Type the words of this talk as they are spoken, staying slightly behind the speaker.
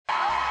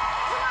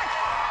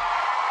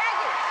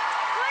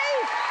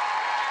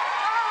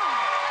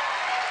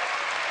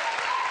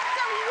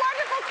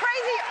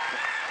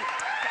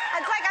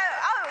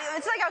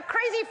it's like a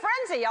crazy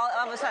frenzy all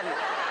of a sudden.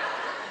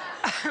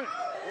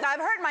 I've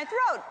hurt my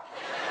throat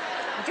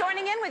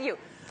joining in with you.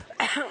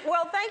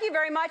 Well, thank you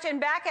very much, and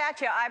back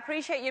at you. I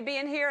appreciate you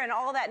being here and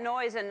all that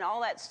noise and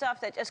all that stuff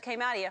that just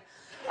came out of you.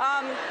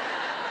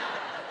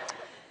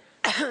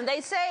 They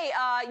say,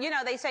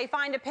 they say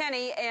find a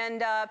penny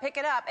and pick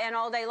it up, and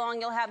all day long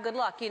you'll have good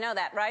luck. You know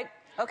that, right?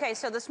 Okay,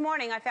 so this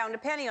morning I found a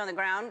penny on the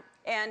ground,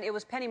 and it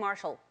was Penny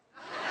Marshall.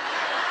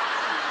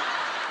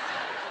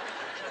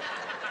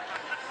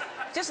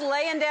 Just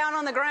laying down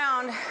on the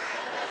ground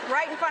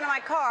right in front of my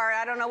car.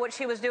 I don't know what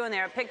she was doing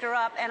there. I picked her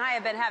up, and I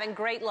have been having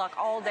great luck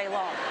all day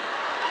long.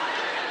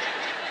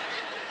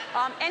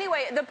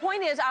 Anyway, the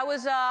point is,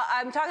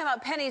 I'm talking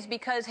about pennies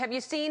because have you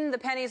seen the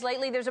pennies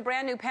lately? There's a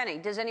brand new penny.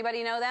 Does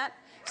anybody know that?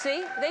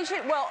 See? They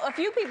should, well, a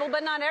few people,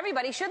 but not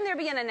everybody. Shouldn't there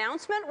be an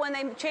announcement when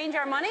they change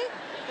our money?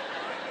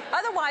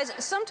 Otherwise,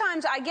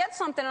 sometimes I get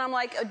something and I'm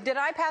like, did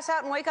I pass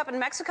out and wake up in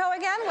Mexico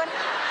again? What?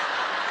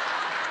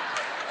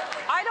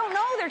 I don't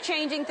know, they're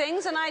changing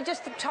things, and I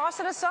just toss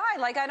it aside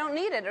like I don't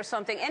need it or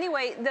something.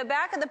 Anyway, the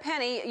back of the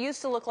penny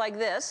used to look like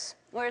this.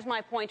 Where's my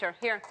pointer?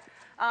 Here.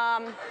 All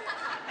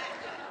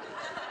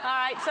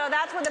right, so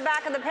that's what the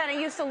back of the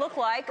penny used to look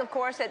like. Of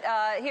course,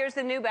 here's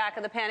the new back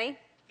of the penny.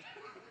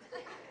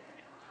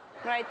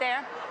 Right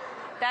there.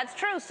 That's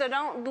true, so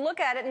don't look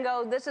at it and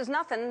go, this is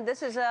nothing.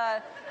 This is,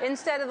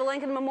 instead of the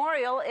Lincoln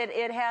Memorial,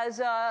 it has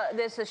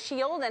this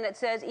shield, and it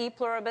says E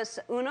pluribus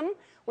unum,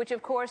 which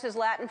of course is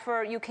Latin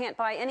for you can't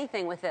buy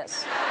anything with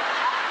this.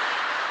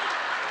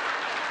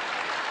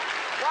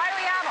 Why do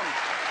we have them?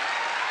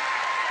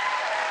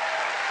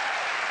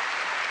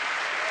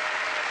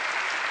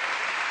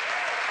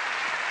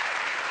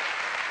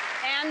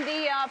 And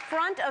the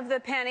front of the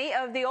penny,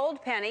 of the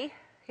old penny,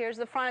 here's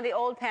the front of the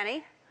old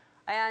penny,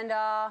 and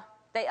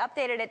they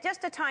updated it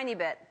just a tiny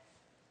bit.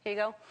 Here you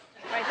go,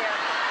 right there.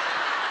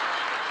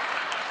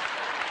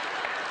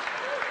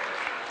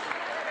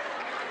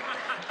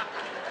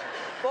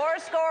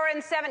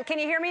 $4.7. Can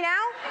you hear me now?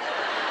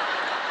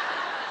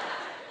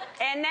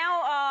 And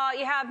now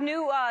you have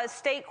new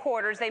state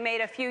quarters they made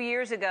a few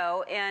years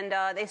ago, and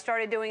they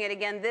started doing it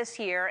again this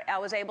year. I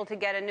was able to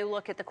get a new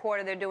look at the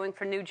quarter they're doing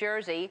for New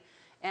Jersey,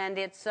 and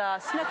it's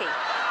Snooky.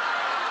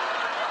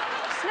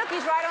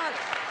 Snooky's right on the...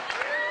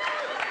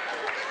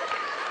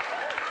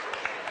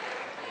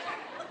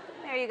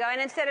 There you go.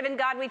 And instead of In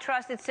God We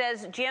Trust, it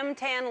says Jim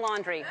Tan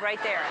Laundry right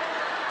there.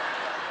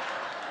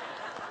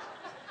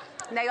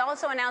 They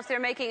also announced they're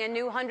making a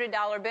new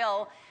 $100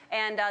 bill,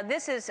 and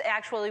this is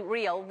actually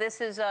real. This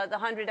is the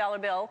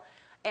 $100 bill.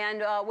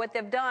 And what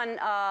they've done,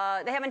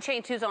 they haven't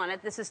changed who's on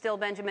it. This is still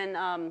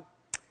Benjamin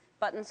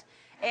Buttons.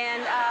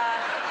 And...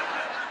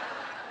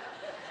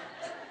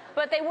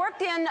 But they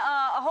worked in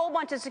a whole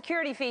bunch of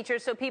security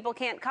features so people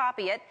can't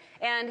copy it.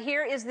 And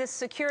here is this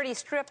security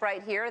strip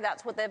right here.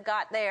 That's what they've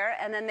got there.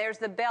 And then there's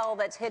the bell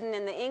that's hidden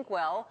in the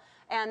inkwell.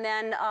 And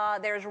then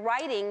there's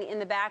writing in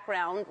the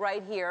background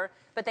right here.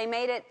 But they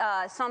made it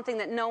something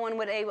that no one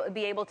would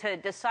be able to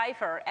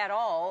decipher at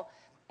all.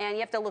 And you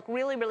have to look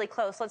really, really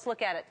close. Let's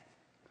look at it.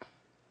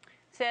 It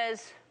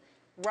says,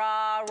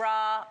 rah,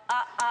 rah,